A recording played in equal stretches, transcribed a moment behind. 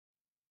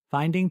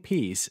Finding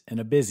peace in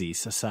a busy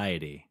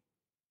society.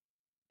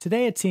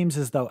 Today it seems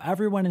as though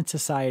everyone in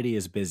society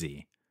is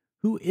busy.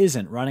 Who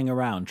isn't running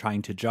around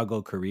trying to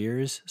juggle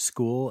careers,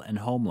 school, and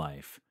home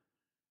life?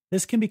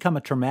 This can become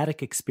a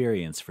traumatic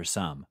experience for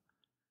some.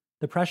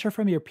 The pressure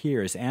from your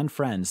peers and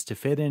friends to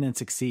fit in and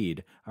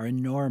succeed are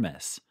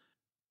enormous.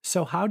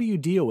 So how do you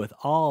deal with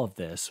all of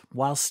this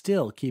while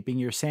still keeping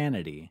your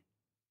sanity?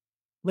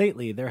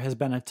 Lately, there has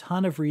been a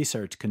ton of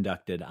research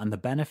conducted on the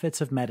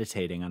benefits of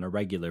meditating on a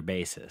regular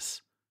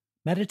basis.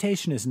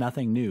 Meditation is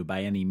nothing new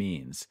by any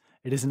means.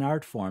 It is an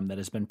art form that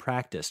has been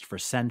practiced for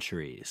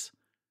centuries.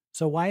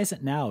 So why is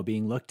it now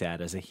being looked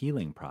at as a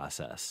healing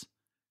process?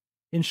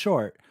 In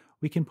short,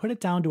 we can put it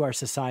down to our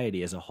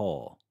society as a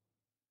whole.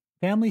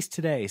 Families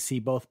today see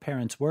both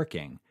parents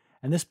working,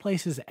 and this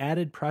places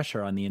added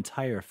pressure on the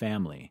entire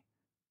family.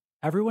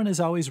 Everyone is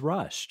always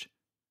rushed.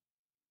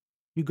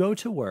 You go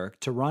to work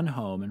to run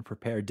home and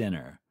prepare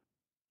dinner.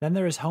 Then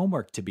there is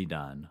homework to be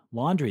done,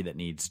 laundry that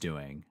needs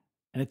doing,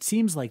 and it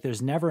seems like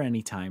there's never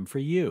any time for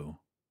you.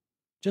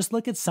 Just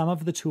look at some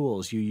of the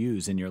tools you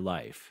use in your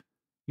life.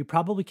 You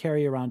probably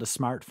carry around a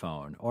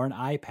smartphone or an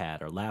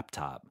iPad or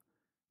laptop.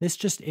 This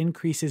just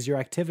increases your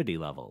activity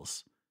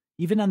levels.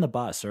 Even on the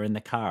bus or in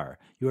the car,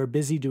 you are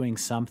busy doing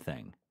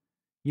something.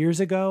 Years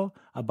ago,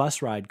 a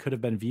bus ride could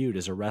have been viewed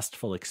as a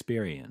restful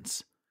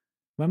experience.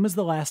 When was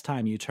the last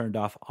time you turned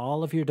off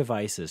all of your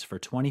devices for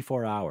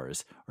 24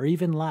 hours or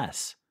even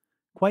less?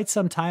 Quite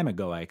some time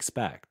ago, I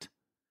expect.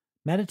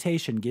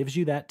 Meditation gives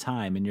you that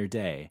time in your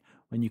day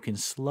when you can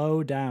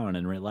slow down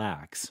and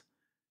relax.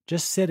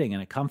 Just sitting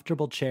in a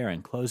comfortable chair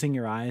and closing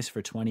your eyes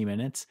for 20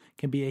 minutes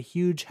can be a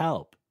huge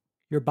help.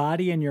 Your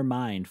body and your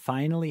mind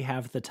finally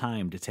have the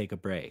time to take a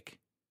break.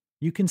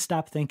 You can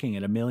stop thinking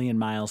at 1,000,000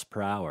 miles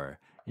per hour.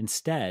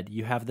 Instead,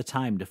 you have the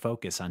time to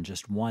focus on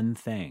just one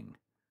thing.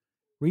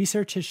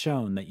 Research has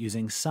shown that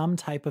using some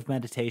type of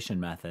meditation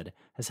method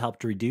has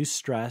helped reduce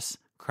stress,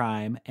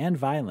 crime, and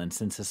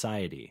violence in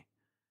society.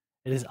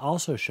 It has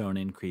also shown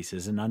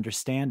increases in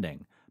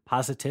understanding,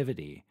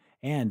 positivity,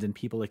 and in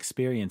people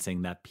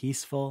experiencing that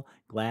peaceful,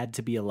 glad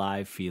to be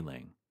alive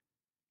feeling.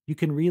 You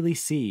can really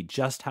see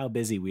just how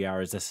busy we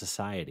are as a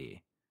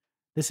society.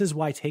 This is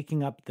why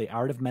taking up the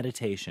art of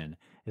meditation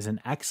is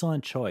an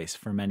excellent choice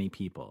for many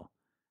people.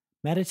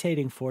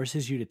 Meditating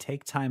forces you to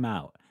take time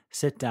out,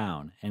 sit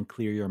down, and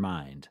clear your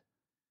mind.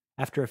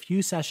 After a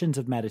few sessions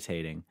of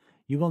meditating,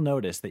 you will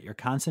notice that your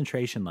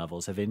concentration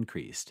levels have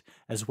increased,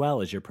 as well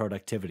as your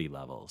productivity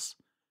levels.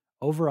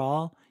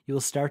 Overall, you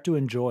will start to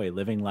enjoy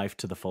living life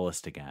to the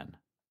fullest again.